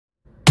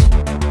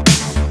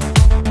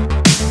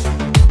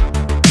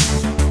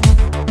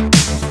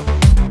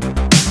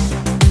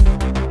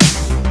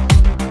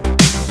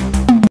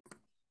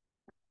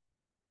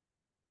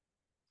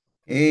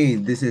Hey,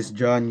 this is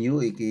John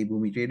Yu, aka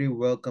Boomy Trader.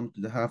 Welcome to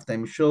the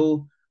halftime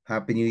show.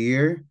 Happy New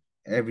Year,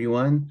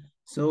 everyone.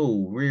 So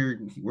we're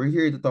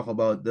here to talk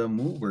about the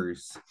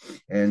movers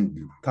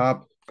and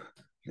top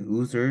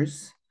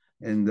losers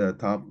and the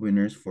top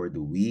winners for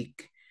the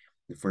week,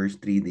 the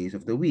first 3 days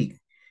of the week.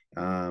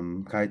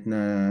 Kahit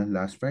na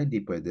last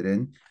Friday pwede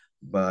rin,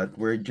 but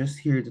we're just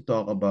here to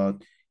talk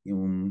about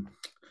yung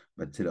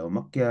ba't sila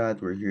umakyat.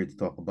 We're here to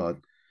talk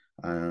about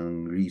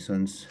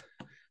reasons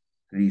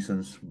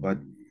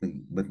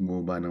but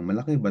bumaba ng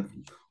malaki, but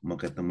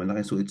umakyat ng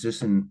malaki. So it's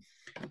just an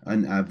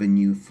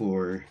avenue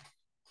for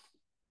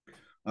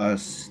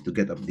us to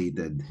get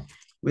updated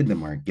with the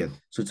market.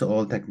 So it's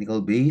all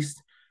technical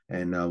based,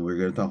 and we're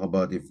going to talk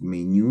about if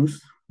may news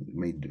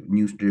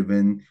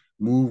driven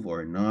move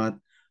or not,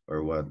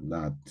 or what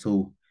not.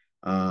 So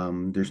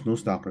there's no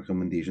stock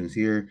recommendations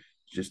here,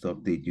 just to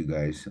update you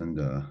guys on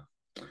the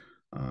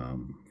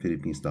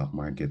Philippine stock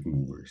market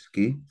movers.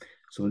 Okay,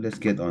 so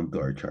let's get on to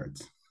our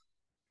charts.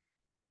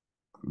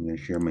 I'm going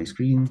to share my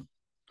screen.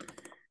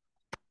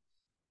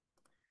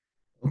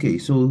 Okay,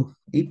 so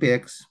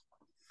Apex,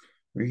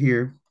 we're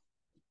here.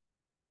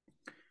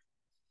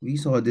 We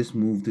saw this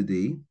move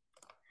today,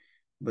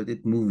 but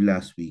it moved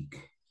last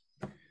week.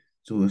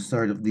 So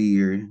start of the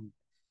year,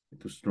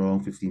 it was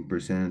strong, 15%,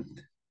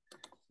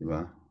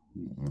 diba?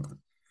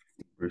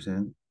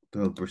 15%,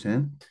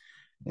 12%,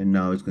 and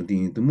now it's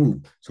continuing to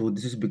move. So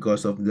this is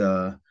because of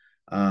the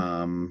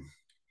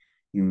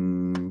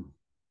yung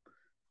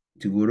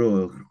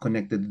siguro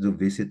connected to the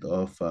visit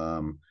of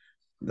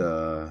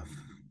the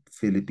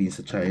Philippines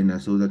to China.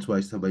 So that's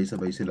why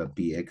sabay-sabay sila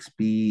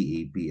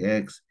PXP,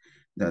 APX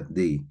that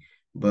day.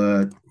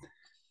 But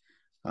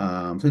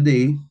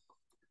today,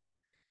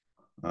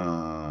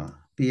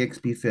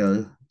 PXP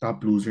fell. Top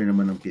loser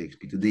naman ng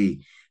PXP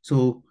today.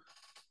 So,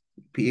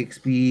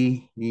 PXP,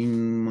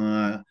 yung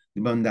mga,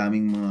 di ba ang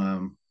daming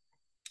mga,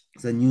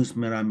 sa news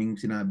maraming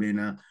sinabi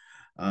na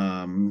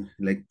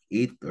like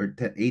 8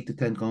 to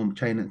 10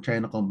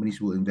 China companies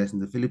will invest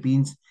in the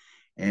Philippines,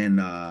 and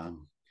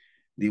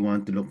they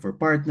want to look for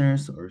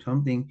partners or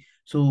something.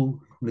 So,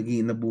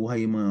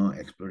 nabuhay yung mga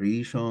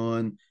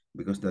exploration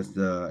because that's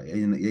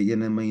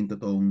yan naman yung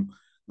totoong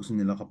gusto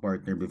nila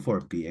ka-partner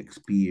before,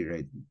 PXP,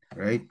 right?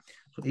 Right?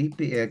 So,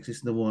 APX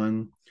is the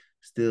one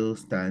still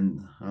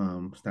standing,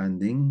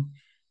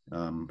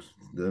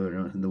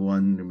 the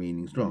one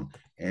remaining strong.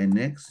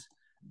 ENEX,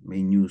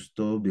 may news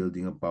to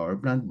building a power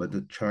plant, but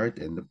the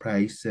chart and the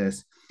price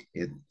says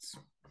it's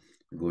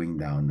going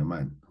down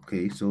naman.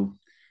 Okay, so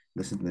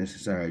doesn't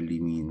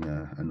necessarily mean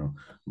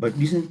but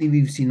recently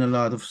we've seen a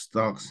lot of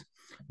stocks,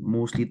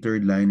 mostly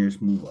third liners,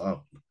 move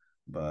up,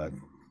 but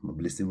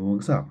mabilis din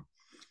bumagsak.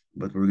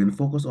 But we're going to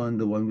focus on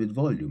the one with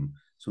volume.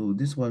 So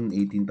this one,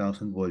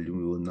 18,000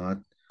 volume, we will not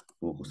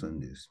focus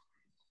on this.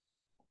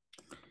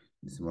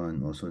 This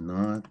one also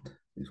not.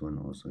 This one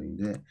also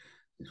in there.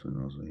 This one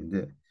also in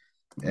there.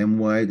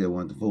 MWIDE, I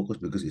want to focus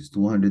because it's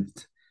 207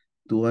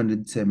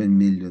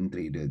 million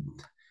traded.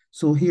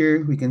 So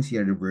here we can see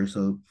a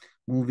reversal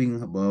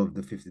moving above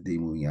the 50-day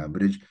moving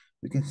average.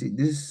 We can see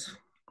this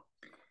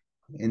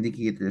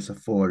indicator is a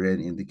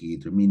foreign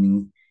indicator,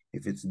 meaning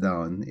if it's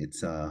down,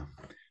 it's a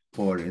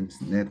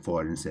net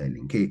foreign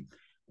selling.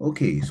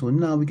 Okay, so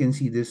now we can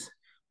see this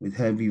with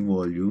heavy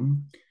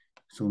volume.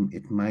 So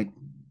it might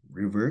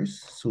reverse.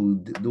 So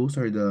those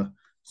are the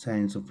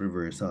signs of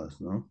reversals,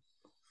 no?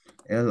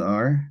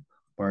 LR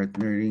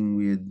partnering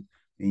with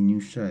a new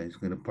siya. It's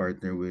gonna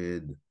partner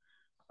with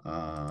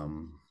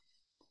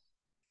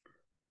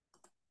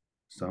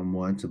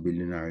someone's a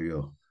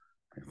billionario.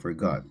 I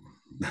forgot.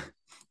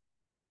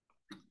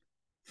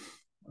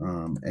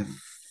 F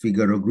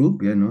Figaro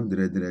Group, yeah, no,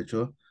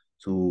 dire-diretso.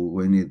 So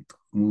when it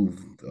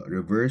moved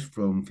reverse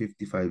from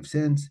 55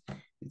 cents,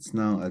 it's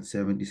now at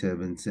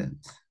 77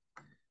 cents.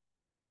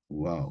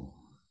 Wow.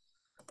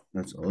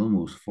 That's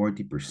almost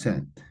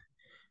 40%.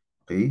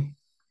 Okay?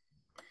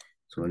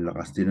 So ang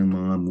lakas din ng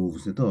mga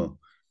moves nito.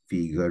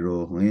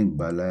 Figaro, ngayon,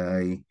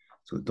 BALAI.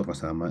 So ito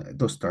kasama,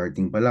 ito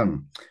starting pa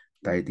lang.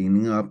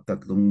 Tightening up,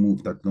 tatlong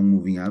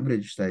moving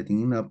average,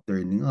 tightening up,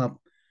 turning up.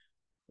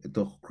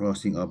 Ito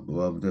crossing up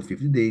above the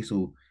 50-day.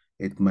 So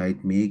it might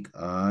make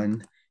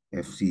an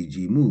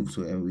FCG move.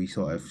 So we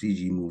saw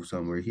FCG move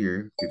somewhere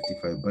here,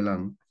 55 pa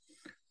lang,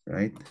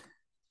 right?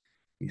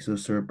 So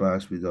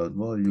surpass without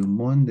volume.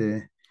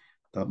 MONDE,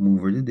 top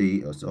mover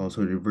today, is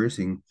also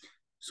reversing.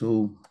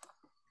 So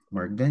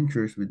MARC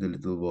Ventures with a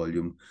little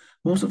volume.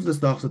 Most of the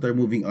stocks that are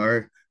moving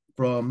are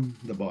from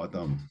the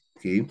bottom,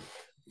 okay?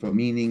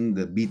 Meaning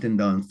the beaten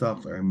down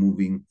stocks are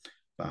moving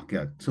back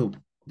yet. So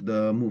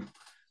the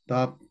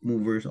top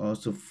movers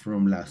also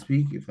from last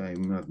week, if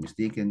I'm not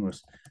mistaken,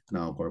 was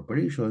Now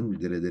Corporation with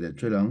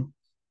dire-diretso lang.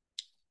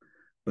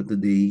 But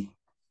today,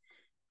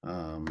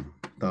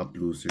 top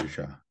loser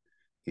siya.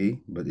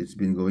 Okay, but it's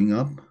been going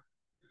up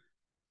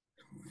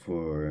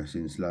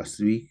since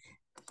last week.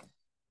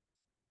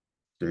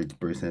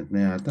 30%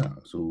 na yata.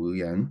 So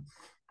yan,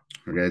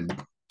 red,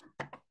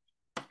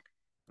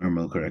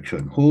 normal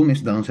correction. Home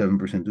is down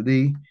 7%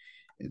 today.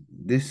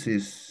 This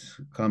is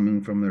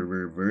coming from a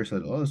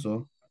reversal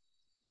also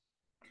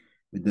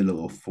with the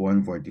low of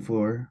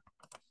 144,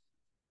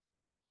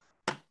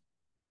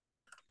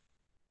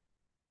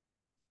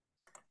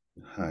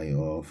 high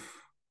of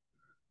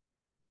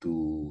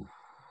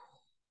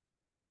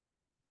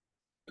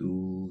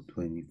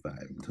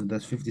 225. So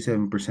that's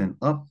 57%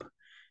 up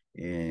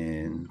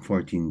in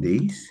 14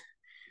 days.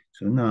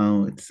 So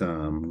now it's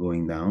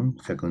going down,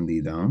 second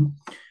day down.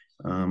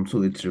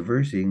 So it's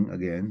reversing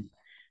again.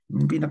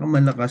 Yung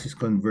pinakamalakas is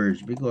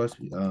Converge because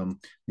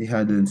they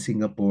had in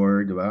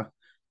Singapore, di ba?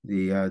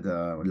 They had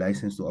a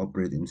license to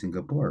operate in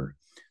Singapore.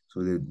 So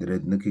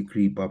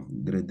nagki-creep up,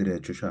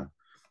 dire-diretso siya.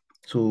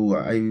 So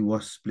I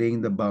was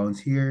playing the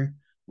bounce here,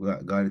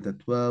 got it at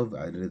 12,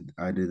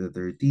 added a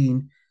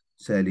 13,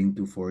 selling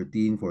to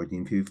 14,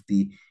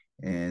 14.50,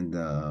 and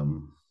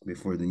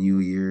before the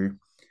new year,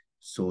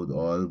 sold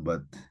all,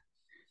 but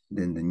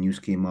then the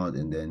news came out,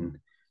 and then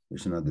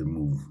there's another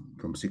move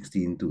from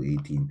 16 to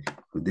 18.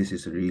 So this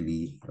is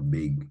really a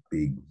big,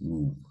 big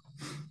move.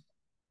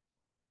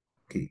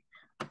 Okay,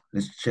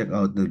 let's check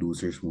out the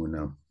losers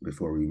muna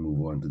before we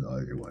move on to the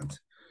other ones.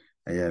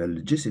 Ayala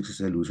Logistics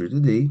is a loser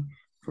today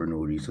for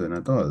no reason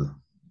at all.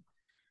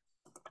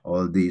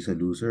 All day is a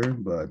loser,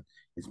 but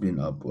it's been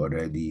up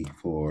already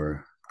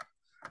for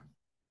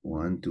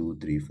 1, 2,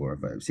 3, 4,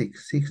 5,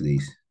 6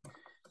 days.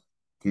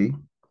 Okay,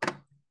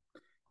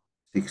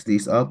 6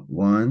 days up.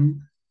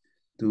 1,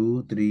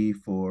 2, 3,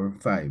 4,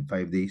 5.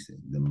 5 days.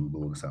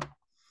 Bumagsak.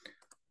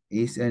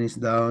 ACEN is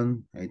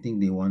down. I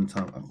think they won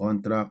a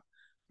contract,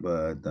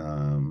 but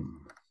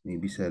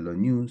maybe sell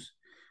on news.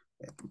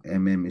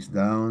 is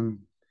down,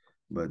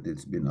 but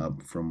it's been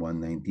up from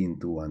 119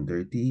 to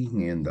 130.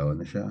 Ngayon down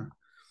na siya.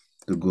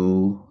 To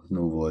go,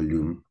 no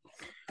volume.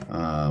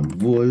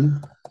 Bull,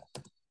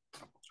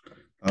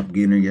 up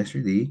gainer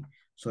yesterday.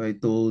 So I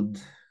told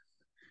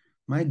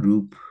my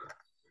group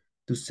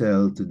to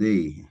sell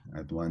today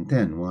at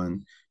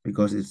 110,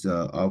 because it's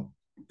up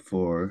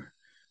for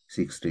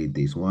 6 straight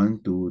days. 1,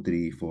 2,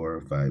 3,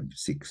 4, 5,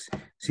 6.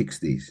 6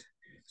 days.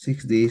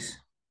 6 days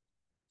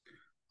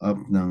up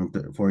ng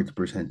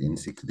 40% in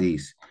 6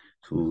 days.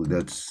 So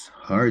that's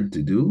hard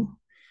to do.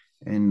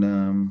 And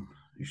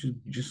you should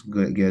just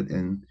get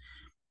and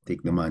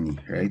take the money,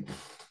 right?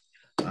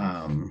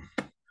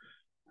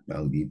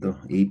 Dito,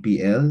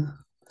 APL.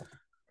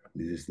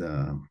 This is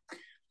the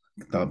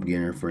top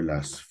gainer for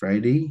last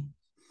Friday.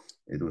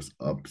 It was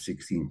up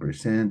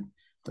 16%,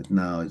 but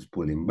now it's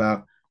pulling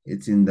back.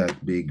 It's in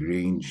that big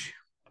range,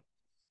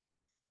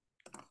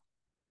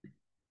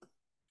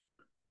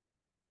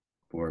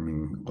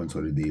 forming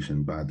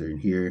consolidation pattern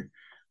here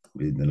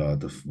with a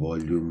lot of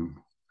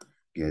volume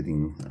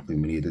getting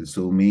accumulated.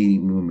 So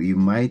you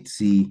might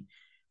see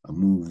a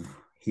move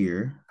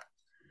here.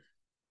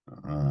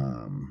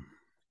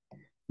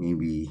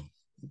 Maybe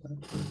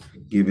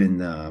given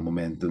the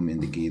momentum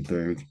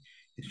indicator,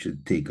 it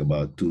should take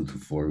about 2 to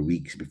 4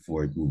 weeks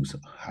before it moves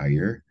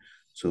higher.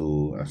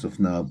 So as of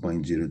now,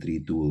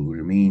 0.032 will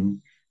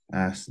remain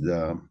as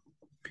the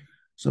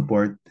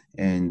support,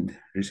 and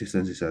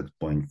resistance is at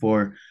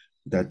 0.4.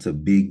 That's a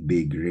big,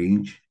 big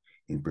range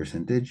in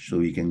percentage. So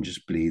you can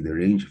just play the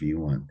range if you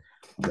want.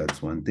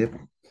 That's one tip.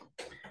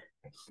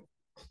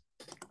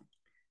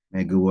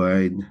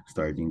 MWIDE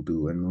starting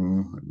to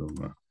ano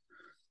ba?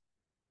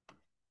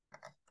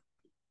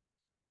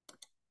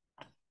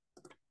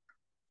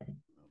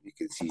 You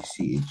can see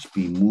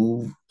CHP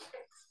move,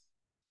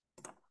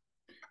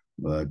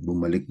 but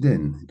bumalik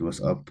din. It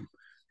was up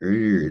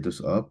earlier. It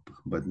was up,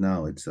 but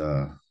now it's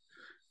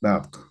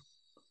back.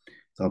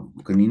 Top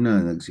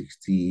kanina nag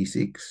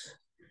 66.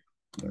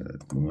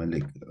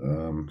 Bumalik.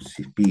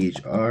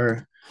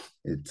 PHR,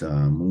 it's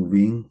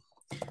moving.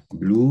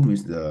 Bloom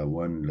is the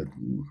one that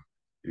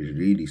is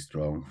really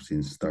strong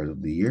since start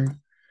of the year.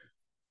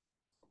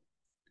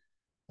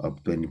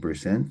 Up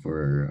 20%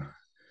 for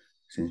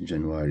since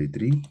January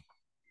 3.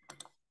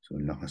 So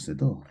lakas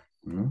nito,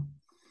 no?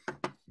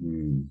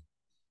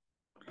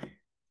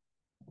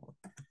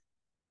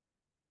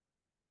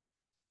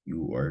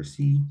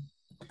 URC,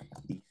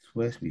 East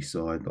West, we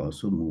saw it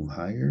also move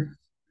higher.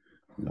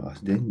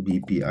 Last then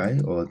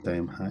BPI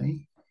all-time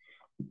high,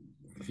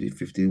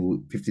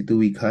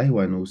 52-week high,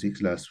 106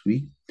 last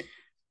week,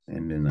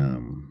 and then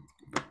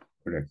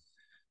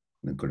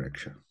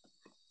correction.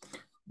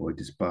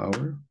 This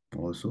power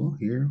also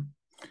here,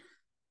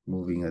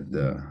 moving at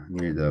the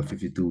near the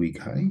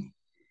 52-week high.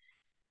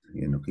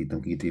 Yan,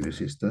 kitang-kita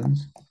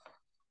resistance.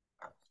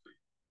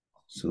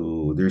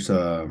 So there's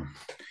a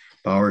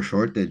power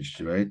shortage,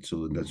 right?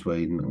 So that's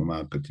why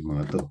umakit yung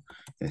mga to.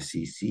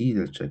 SCC,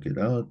 let's check it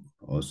out.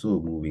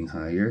 Also moving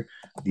higher.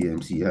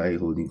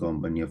 DMCI, holding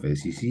company of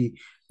SCC,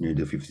 near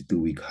the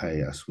 52-week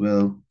high as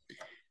well.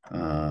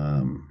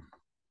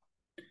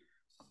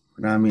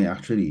 Marami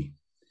actually.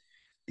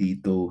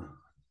 Dito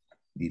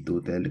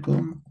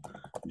Telecom,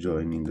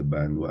 joining the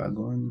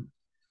bandwagon.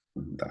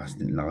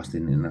 Lakas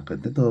din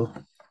inakit nito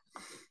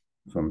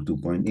from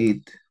 2.8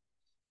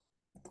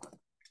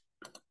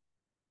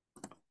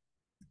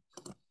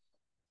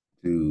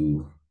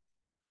 to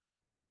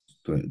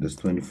That's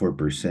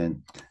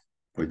 24%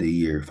 for the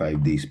year.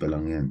 5 days pa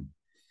lang yan.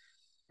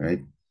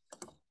 Right?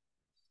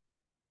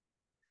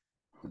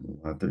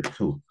 Water.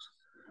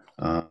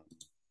 Uh,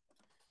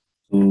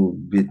 so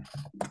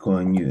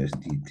Bitcoin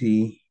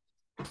USDT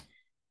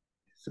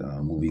is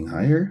moving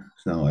higher.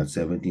 It's now at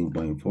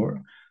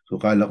 17.4. So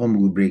kala ko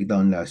mag-break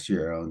down last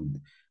year around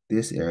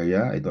this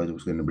area. I thought it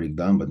was going to break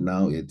down, but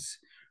now it's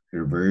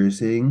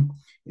reversing.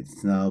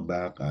 It's now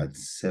back at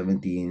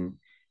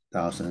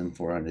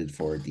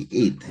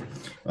 17,448.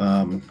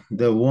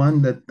 The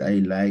one that I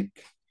like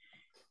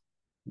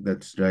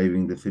that's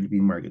driving the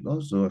Philippine market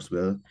also as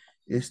well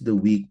is the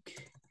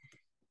weak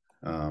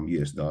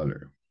US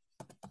dollar.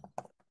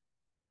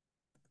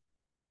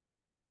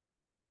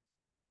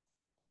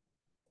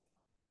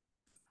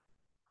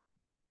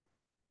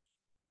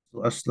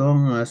 So as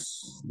long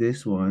as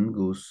this one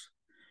goes,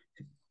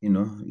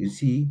 you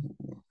see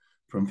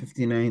from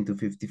 59 to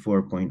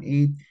 54.8,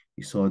 we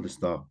saw the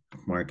stock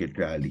market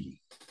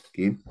rally.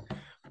 Okay.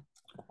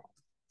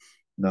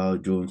 Dow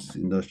Jones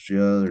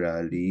Industrial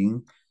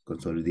rallying,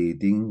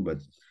 consolidating, but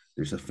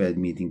there's a Fed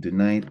meeting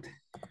tonight,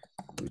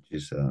 which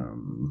is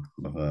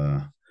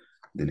baka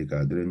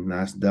delikado rin.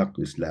 Nasdaq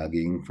is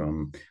lagging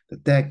from the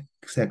tech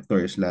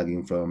sector, is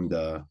lagging from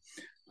the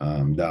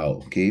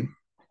Dow. Okay.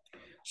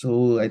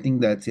 So I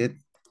think that's it.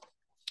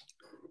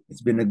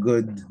 It's been a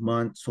good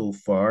month so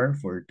far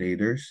for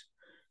traders,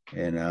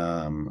 and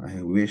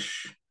I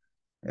wish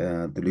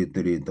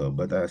tuloy-tuloy ito.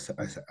 But as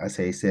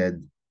I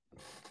said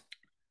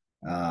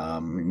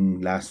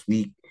last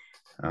week,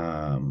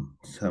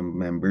 some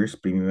members,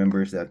 premium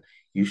members, that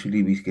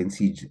usually we can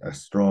see a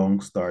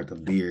strong start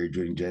of the year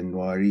during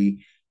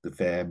January to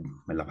Feb,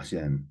 malakas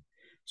yan.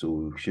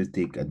 So we should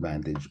take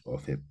advantage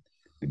of it,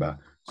 diba?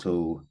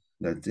 So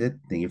that's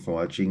it. Thank you for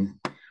watching.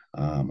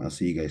 I'll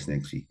see you guys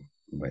next week.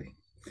 Bye.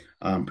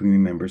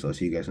 Premium members, I'll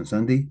see you guys on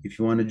Sunday. If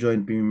you want to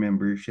join premium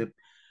membership,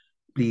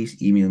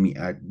 please email me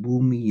at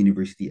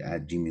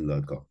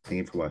boomyuniversity@gmail.com. Thank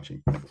you for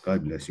watching.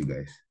 God bless you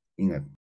guys. Ingat.